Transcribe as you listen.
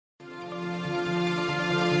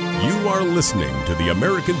You are listening to the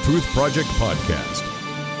American Truth Project podcast.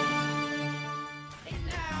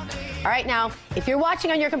 All right, now, if you're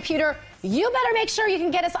watching on your computer, you better make sure you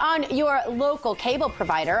can get us on your local cable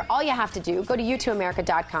provider. All you have to do, go to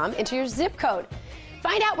u2america.com, enter your zip code.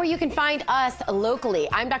 Find out where you can find us locally.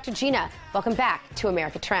 I'm Dr. Gina. Welcome back to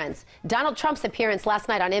America Trends. Donald Trump's appearance last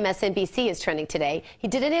night on MSNBC is trending today. He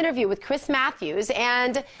did an interview with Chris Matthews,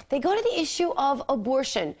 and they go to the issue of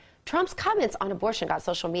abortion. Trump's comments on abortion got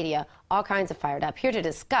social media all kinds of fired up. Here to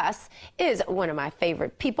discuss is one of my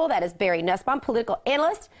favorite people. That is Barry Nussbaum, political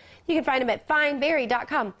analyst. You can find him at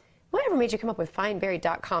finebarry.com. Whatever made you come up with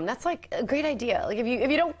finebarry.com? That's like a great idea. Like if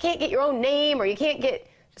you can't get your own name or you can't get...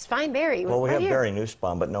 Just find Barry. Well, we have Barry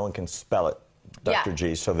Nussbaum, but no one can spell it, Dr.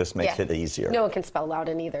 G, so this makes it easier. No one can spell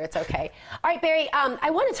Loudon either. It's okay. All right, Barry,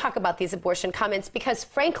 I want to talk about these abortion comments because,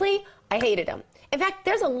 frankly, I hated them. In fact,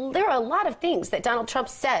 there are a lot of things that Donald Trump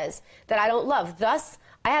says that I don't love. Thus,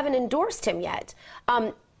 I haven't endorsed him yet.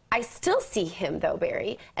 I still see him, though,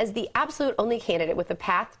 Barry, as the absolute only candidate with a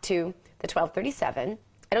path to the 1237.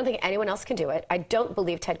 I don't think anyone else can do it. I don't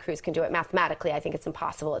believe Ted Cruz can do it mathematically. I think it's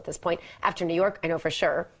impossible at this point. After New York, I know for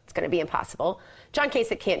sure it's going to be impossible. John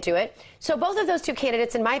Kasich can't do it. So both of those two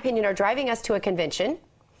candidates, in my opinion, are driving us to a convention.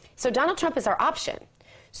 So Donald Trump is our option.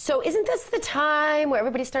 So isn't this the time where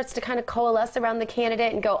everybody starts to kind of coalesce around the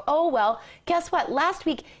candidate and go, oh, well, guess what? Last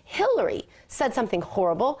week, Hillary said something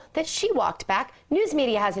horrible that she walked back. News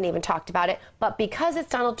media hasn't even talked about it. But because it's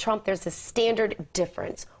Donald Trump, there's a standard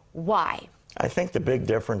difference. Why? I think the big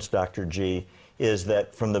difference, Dr. G, is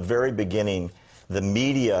that from the very beginning, the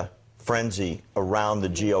media frenzy around the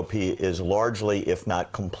GOP is largely, if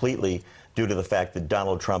not completely, due to the fact that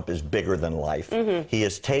Donald Trump is bigger than life. Mm-hmm. He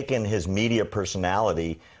has taken his media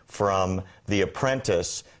personality from The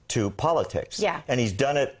Apprentice to politics. Yeah. And he's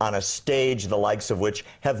done it on a stage the likes of which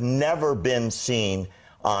have never been seen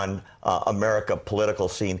on America political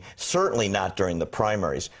scene, certainly not during the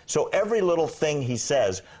primaries. So every little thing he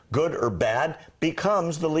says, good or bad,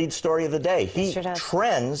 becomes the lead story of the day. He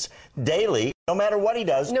trends daily, no matter what he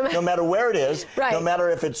does, no matter where it is, no matter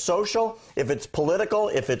if it's social, if it's political,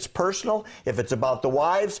 if it's personal, if it's about the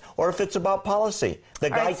wives, or if it's about policy. The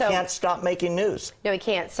guy can't stop making news. No, he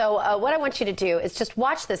can't. So what I want you to do is just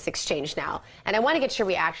watch this exchange now. And I want to get your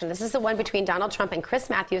reaction. This is the one between Donald Trump and Chris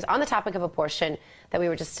Matthews on the topic of abortion that we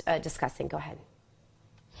were just discussing. Go ahead.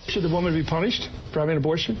 Should the woman be punished for having an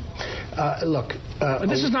abortion? Look,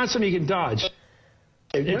 this is not something you can dodge.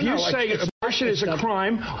 If you say abortion is a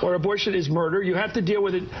crime or abortion is murder, you have to deal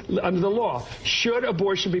with it under the law. Should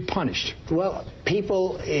abortion be punished? Well,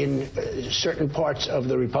 people in certain parts of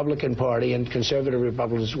the Republican Party and conservative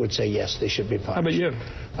Republicans would say yes, they should be punished. How about you?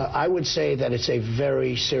 I would say that it's a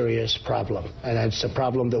very serious problem, and it's a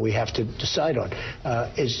problem that we have to decide on.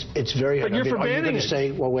 It's very hard. But you're for are you banning going it. to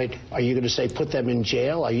say, well, wait, are you going to say put them in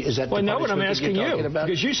jail? Is that well, the no, but I'm asking you, about?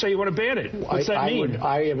 Because you say you want to ban it. What's that mean?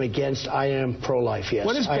 I am pro-life, yes.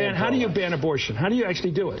 What is ban? How do you ban abortion? How do you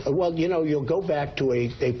actually do it? Well, you know, you'll go back to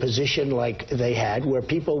a position like they had where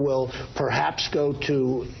people will perhaps go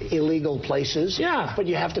to illegal places. Yeah. But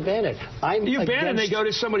you have to ban it. You ban it, they go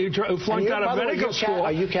to somebody who flunked out of medical school.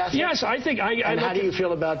 Are you Catholic? Yes, I think And how do you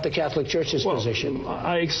feel about the Catholic Church's position?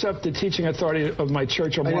 I accept the teaching authority of my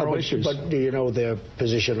church on moral issues. But do you know their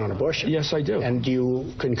position on abortion? Yes, I do. And do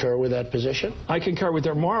you concur with that position? I concur with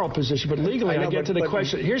their moral position, but legally I get to the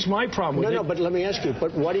question. Here's my problem with it. No, but let me ask you,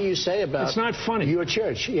 but what do you say about... It's not funny. Your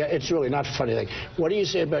church. Yeah, it's really not a funny thing. What do you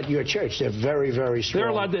say about your church? They're very, very strong. They're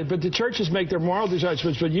allowed to, but the churches make their moral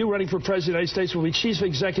judgments, but you running for president of the United States will be chief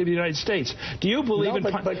executive of the United States. Do you believe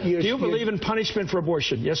believe in punishment for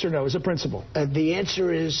abortion? Yes or no, as a principle? The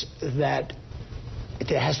answer is that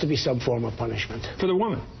there has to be some form of punishment. For the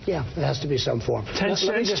woman? Yeah, there has to be some form. 10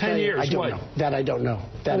 cents, 10 years, I don't know. That I don't know.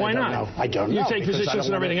 Why not? I don't know. You take positions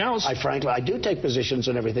on everything else. Frankly, I do take positions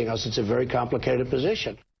on everything else. It's a very complicated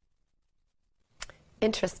position.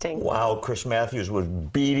 Interesting. Wow, Chris Matthews was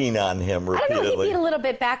beating on him repeatedly. I don't know, he beat a little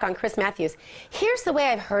bit back on Chris Matthews. Here's the way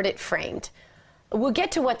I've heard it framed. We'll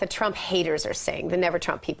get to what the Trump haters are saying, the never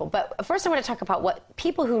Trump people. But first I want to talk about what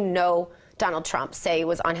people who know Donald Trump say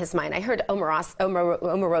was on his mind. I heard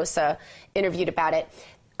Omarosa interviewed about it.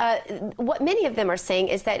 What many of them are saying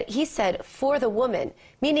is that he said, for the woman,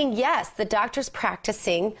 meaning, yes, the doctors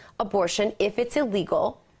practicing abortion, if it's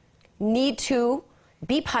illegal, need to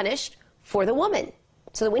be punished for the woman.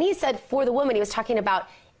 So when he said for the woman, he was talking about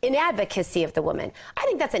in advocacy of the woman. I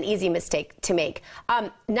think that's an easy mistake to make.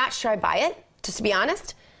 Not sure I buy it, just to be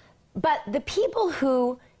honest. But the people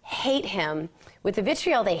who hate him, with the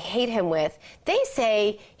vitriol they hate him with, they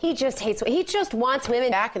say he just wants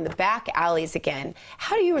women back in the back alleys again.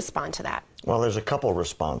 How do you respond to that? Well, there's a couple of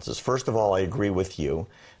responses. First of all, I agree with you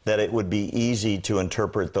that it would be easy to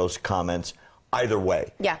interpret those comments either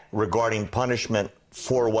way. Yeah. Regarding punishment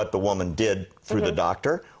for what the woman did through the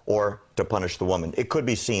doctor or to punish the woman. It could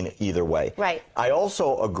be seen either way. Right. I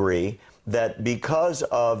also agree that because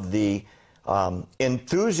of the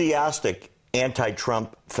enthusiastic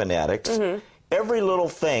anti-Trump fanatics, every little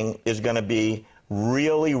thing is going to be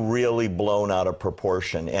really, really blown out of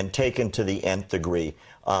proportion and taken to the nth degree.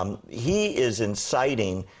 He is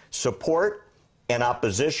inciting support and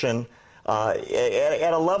opposition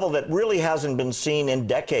at a level that really hasn't been seen in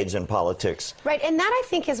decades in politics. Right, and that I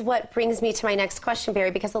think is what brings me to my next question,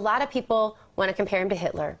 Barry, because a lot of people want to compare him to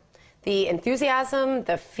Hitler. The enthusiasm,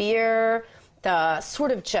 the fear, the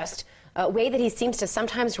sort of just way that he seems to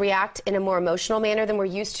sometimes react in a more emotional manner than we're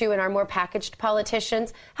used to in our more packaged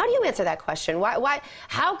politicians. How do you answer that question?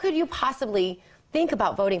 How could you possibly think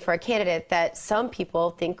about voting for a candidate that some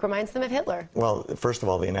people think reminds them of Hitler? Well, first of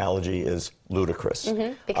all, the analogy is ludicrous.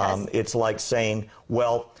 Because? It's like saying,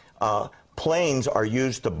 well, planes are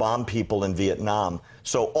used to bomb people in Vietnam,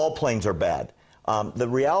 so all planes are bad. The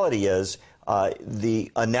reality is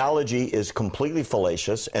the analogy is completely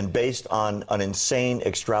fallacious and based on an insane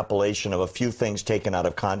extrapolation of a few things taken out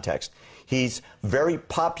of context. He's very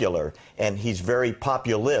popular and he's very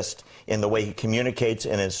populist in the way he communicates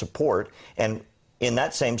and his support. And in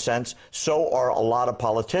that same sense, so are a lot of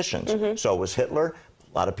politicians. So was Hitler.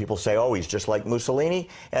 A lot of people say, oh, he's just like Mussolini.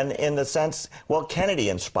 And in the sense, well, Kennedy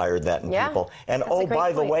inspired that in people. And oh,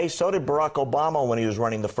 by the way, so did Barack Obama when he was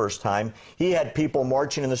running the first time. He had people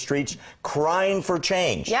marching in the streets crying for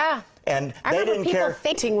change. Yeah. And I they didn't care.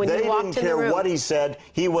 Fainting when you walked in the room. They didn't care what he said.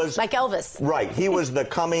 He was like Elvis. Right. He was the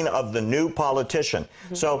coming of the new politician.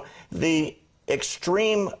 So the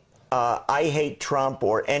extreme I hate Trump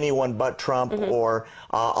or anyone but Trump or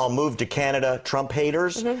I'll move to Canada, Trump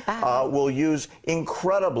haters will use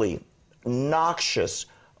incredibly noxious,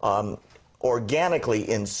 organically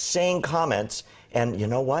insane comments. And you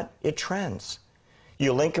know what? It trends.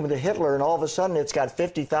 You link him to Hitler, and all of a sudden it's got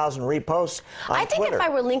 50,000 reposts on I think Twitter. if I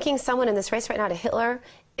were linking someone in this race right now to Hitler,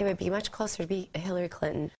 it would be much closer to be a Hillary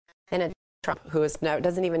Clinton than a Trump who is now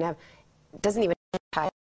doesn't even have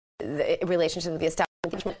the relationship with the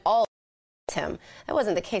establishment. All him. That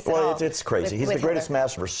wasn't the case at all. Well, it's crazy. He's the greatest man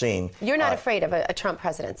I've ever seen. You're not afraid of a Trump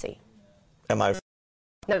presidency? Am I?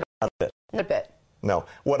 Not a bit. Not a bit. No.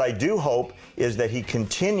 What I do hope is that he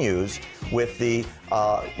continues with the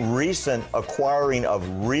recent acquiring of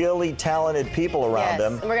really talented people around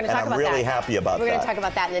him. And we're going to talk about that. I'm really happy about that. We're going to talk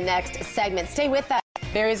about that in the next segment. Stay with us.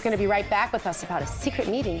 Barry's going to be right back with us about a secret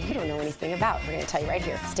meeting you don't know anything about. We're going to tell you right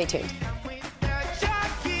here. Stay tuned.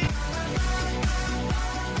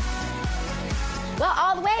 Well,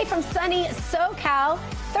 all the way from sunny SoCal,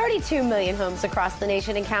 32 million homes across the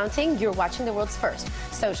nation and counting. You're watching the world's first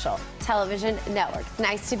social television network.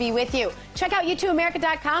 Nice to be with you. Check out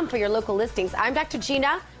u2america.com for your local listings. I'm Dr.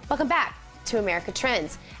 Gina. Welcome back to America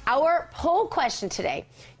Trends. Our poll question today: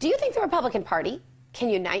 do you think the Republican Party can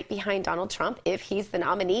unite behind Donald Trump if he's the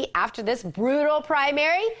nominee after this brutal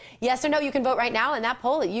primary? Yes or no? You can vote right now in that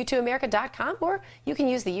poll at u2america.com, or you can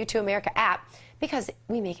use the U2 America app, because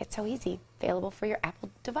we make it so easy. Available for your Apple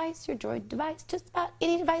device, your Droid device, just about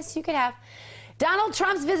any device you could have. Donald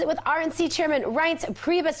Trump's visit with RNC Chairman Reince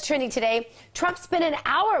Priebus trending today. Trump spent an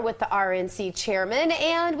hour with the RNC chairman,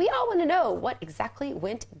 and we all want to know what exactly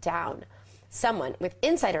went down. Someone with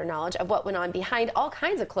insider knowledge of what went on behind all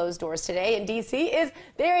kinds of closed doors today in D.C. is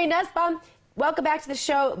Barry Nussbaum. Welcome back to the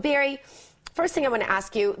show. Barry, first thing I want to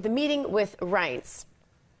ask you, the meeting with Reince.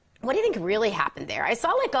 What do you think really happened there? I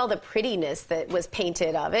saw like all the prettiness that was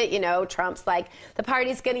painted of it. You know, Trump's like, the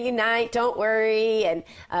party's going to unite, don't worry. And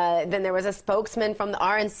then there was a spokesman from the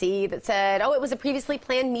RNC that said, oh, it was a previously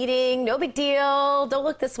planned meeting. No big deal. Don't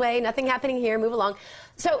look this way. Nothing happening here. Move along.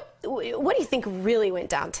 So what do you think really went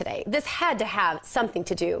down today? This had to have something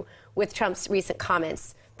to do with Trump's recent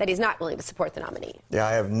comments that he's not willing to support the nominee. Yeah,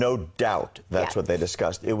 I have no doubt that's what they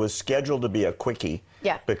discussed. It was scheduled to be a quickie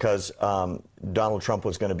because Donald Trump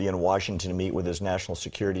was going to be in Washington to meet with his national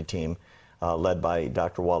security team, led by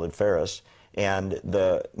Dr. Walid Phares. And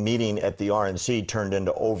the meeting at the RNC turned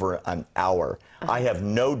into over an hour. I have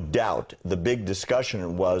no doubt the big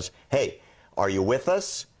discussion was, hey, are you with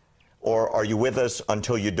us? Or are you with us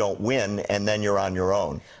until you don't win and then you're on your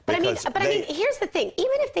own? But I mean, here's the thing.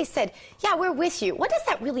 Even if they said, yeah, we're with you, what does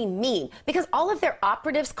that really mean? Because all of their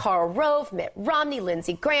operatives, Karl Rove, Mitt Romney,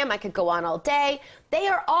 Lindsey Graham, I could go on all day, they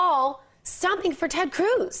are all stomping for Ted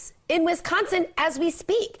Cruz in Wisconsin as we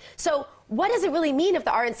speak. So what does it really mean if the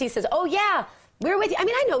RNC says, oh, yeah, we're with you? I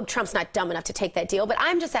mean, I know Trump's not dumb enough to take that deal, but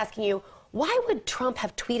I'm just asking you, Why would Trump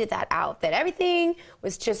have tweeted that out, that everything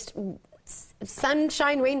was just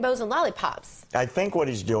sunshine, rainbows, and lollipops? I think what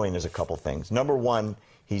he's doing is a couple things. Number one,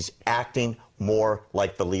 he's acting more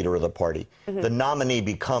like the leader of the party. The nominee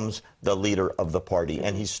becomes the leader of the party,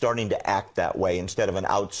 and he's starting to act that way instead of an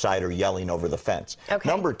outsider yelling over the fence. Okay.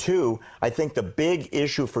 Number two, I think the big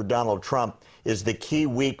issue for Donald Trump is the key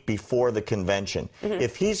week before the convention.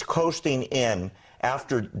 If he's coasting in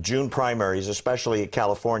after June primaries, especially at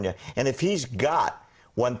California, and if he's got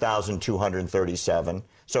 1,237,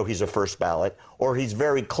 so he's a first ballot, or he's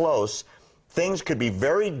very close, things could be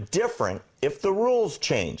very different if the rules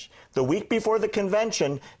change. The week before the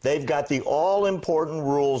convention, they've got the all-important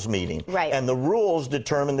rules meeting. Right. And the rules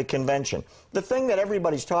determine the convention. The thing that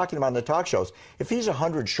everybody's talking about in the talk shows, if he's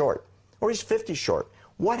 100 short or he's 50 short,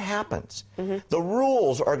 what happens? The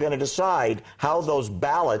rules are going to decide how those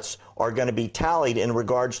ballots are going to be tallied in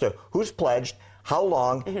regards to who's pledged, how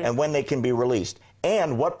long, and when they can be released,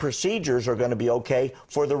 and what procedures are going to be okay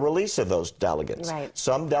for the release of those delegates. Right.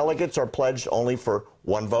 Some delegates are pledged only for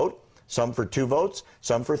 1 vote, some for 2 votes,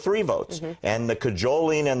 some for 3 votes. And the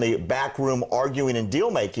cajoling and the backroom arguing and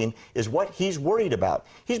deal-making is what he's worried about.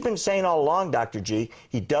 He's been saying all along, Dr. G,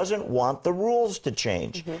 he doesn't want the rules to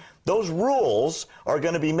change. Those rules are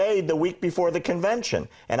going to be made the week before the convention.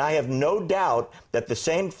 And I have no doubt that the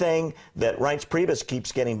same thing that Reince Priebus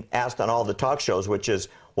keeps getting asked on all the talk shows, which is,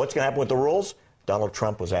 what's going to happen with the rules? Donald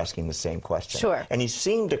Trump was asking the same question. Sure. And he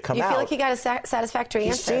seemed to come out. You feel like he got a satisfactory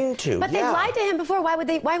answer? He seemed to, But they lied to him before. Why would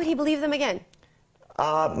he believe them again?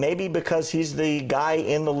 Maybe because he's the guy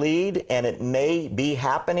in the lead, and it may be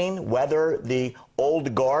happening, whether the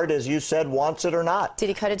old guard, as you said, wants it or not. Did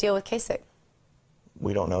he cut a deal with Kasich?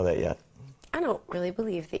 We don't know that yet. I don't really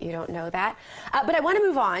believe that you don't know that. But I want to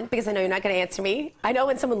move on because I know you're not going to answer me. I know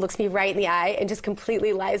when someone looks me right in the eye and just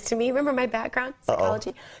completely lies to me. Remember my background,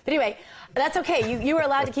 psychology? But anyway, that's okay. You are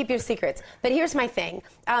allowed to keep your secrets. But here's my thing.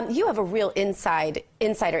 You have a real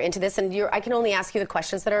insider into this, and I can only ask you the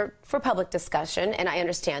questions that are for public discussion, and I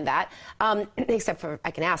understand that. Except for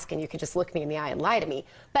I can ask, and you can just look me in the eye and lie to me.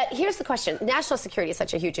 But here's the question. National security is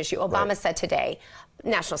such a huge issue. Obama said today,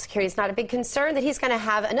 national security is not a big concern, that he's going to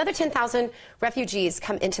have another 10,000 refugees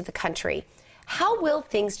come into the country. How will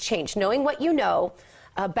things change, knowing what you know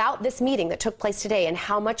about this meeting that took place today and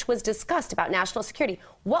how much was discussed about national security?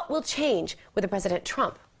 What will change with President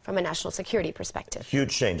Trump from a national security perspective?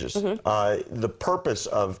 Huge changes. The purpose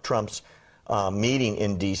of Trump's meeting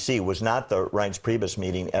in D.C. was not the Reince Priebus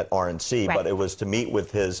meeting at RNC, but it was to meet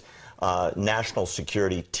with his national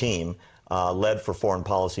security team, led for foreign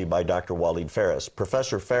policy by Dr. Walid Phares.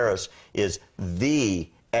 Professor Phares is the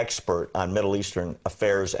expert on Middle Eastern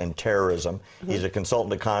affairs and terrorism. He's a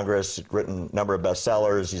consultant to Congress, written a number of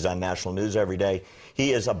bestsellers. He's on national news every day.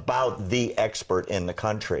 He is about the expert in the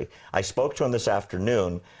country. I spoke to him this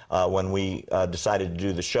afternoon when we decided to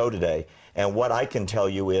do the show today. And what I can tell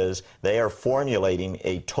you is they are formulating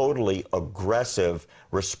a totally aggressive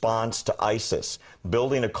response to ISIS,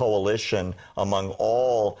 building a coalition among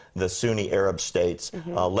all the Sunni Arab states,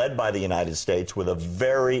 led by the United States, with a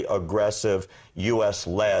very aggressive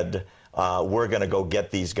U.S.-led we're going to go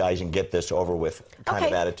get these guys and get this over with kind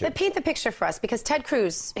of attitude. But paint the picture for us, because Ted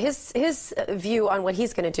Cruz, his view on what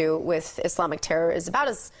he's going to do with Islamic terror is about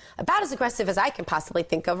as aggressive as I can possibly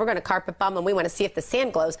think of. We're going to carpet bomb and we want to see if the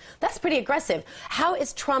sand glows. That's pretty aggressive. How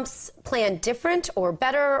is Trump's plan different or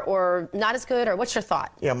better or not as good, or what's your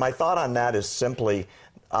thought? Yeah, my thought on that is simply,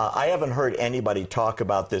 I haven't heard anybody talk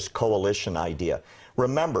about this coalition idea.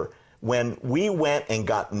 Remember, when we went and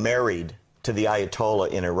got married to the Ayatollah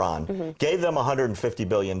in Iran, gave them $150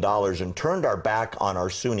 billion and turned our back on our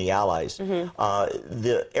Sunni allies,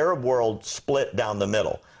 the Arab world split down the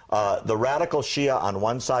middle. The radical Shia on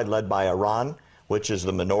one side, led by Iran, which is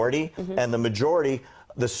the minority, and the majority,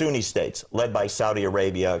 the Sunni states, led by Saudi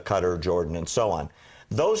Arabia, Qatar, Jordan, and so on.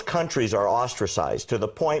 Those countries are ostracized to the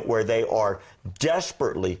point where they are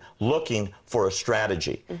desperately looking for a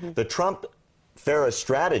strategy. The Trump-Phares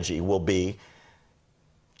strategy will be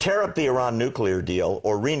tear up the Iran nuclear deal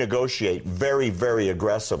or renegotiate very, very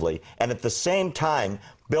aggressively, and at the same time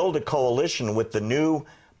build a coalition with the new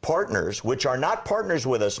partners, which are not partners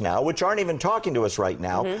with us now, which aren't even talking to us right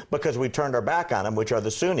now because we turned our back on them, which are the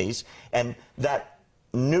Sunnis, and that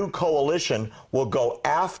new coalition will go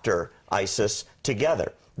after ISIS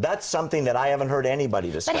together. That's something that I haven't heard anybody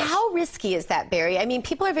discuss. But how risky is that, Barry? I mean,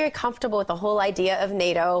 people are very comfortable with the whole idea of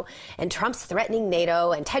NATO, and Trump's threatening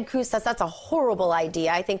NATO, and Ted Cruz says that's a horrible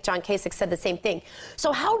idea. I think John Kasich said the same thing.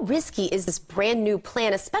 So how risky is this brand new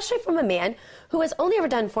plan, especially from a man who has only ever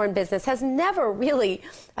done foreign business, has never really,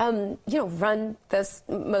 run this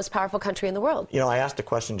most powerful country in the world? I asked a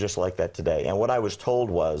question just like that today, and what I was told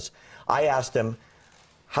was, I asked him,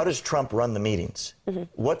 how does Trump run the meetings? Mm-hmm.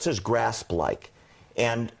 What's his grasp like?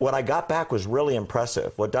 And what I got back was really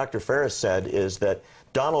impressive. What Dr. Ferris said is that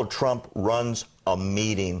Donald Trump runs a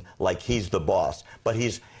meeting like he's the boss, but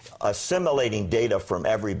he's assimilating data from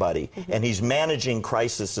everybody, and he's managing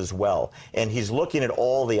crisis as well, and he's looking at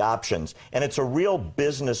all the options, and it's a real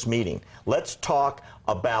business meeting. Let's talk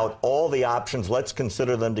about all the options. Let's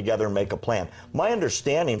consider them together and make a plan. My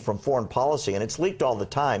understanding from foreign policy, and it's leaked all the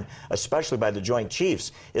time, especially by the Joint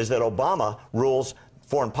Chiefs, is that Obama rules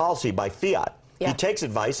foreign policy by fiat. Yeah. He takes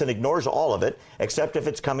advice and ignores all of it, except if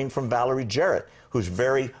it's coming from Valerie Jarrett, who's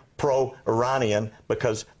very pro-Iranian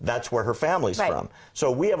because that's where her family's from.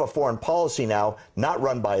 So we have a foreign policy now not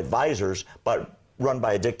run by advisors, but run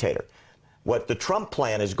by a dictator. What the Trump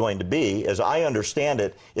plan is going to be, as I understand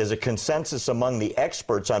it, is a consensus among the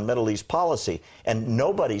experts on Middle East policy. And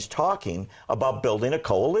nobody's talking about building a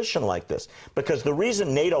coalition like this. Because the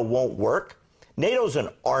reason NATO won't work, NATO's an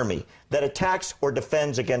army that attacks or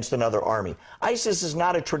defends against another army. ISIS is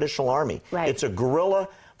not a traditional army. It's a guerrilla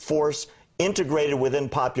force integrated within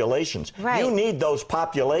populations. You need those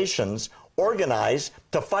populations organized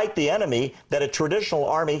to fight the enemy that a traditional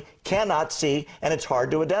army cannot see, and it's hard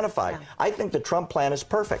to identify. I think the Trump plan is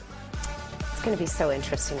perfect. It's going to be so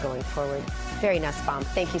interesting going forward. Barry Nussbaum,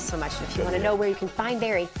 thank you so much. And if you want to know where you can find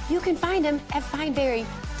Barry, you can find him at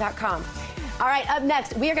findbarry.com. All right, up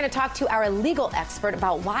next, we are going to talk to our legal expert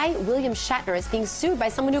about why William Shatner is being sued by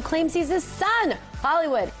someone who claims he's his son.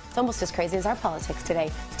 Hollywood, it's almost as crazy as our politics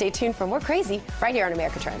today. Stay tuned for more crazy right here on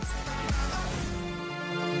America Trends.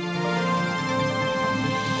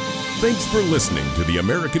 Thanks for listening to the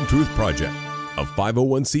American Truth Project, a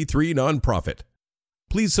 501c3 nonprofit.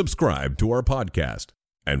 Please subscribe to our podcast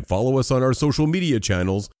and follow us on our social media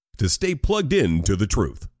channels to stay plugged in to the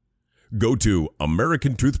truth. Go to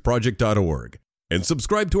americantruthproject.org and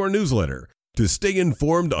subscribe to our newsletter to stay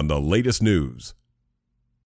informed on the latest news.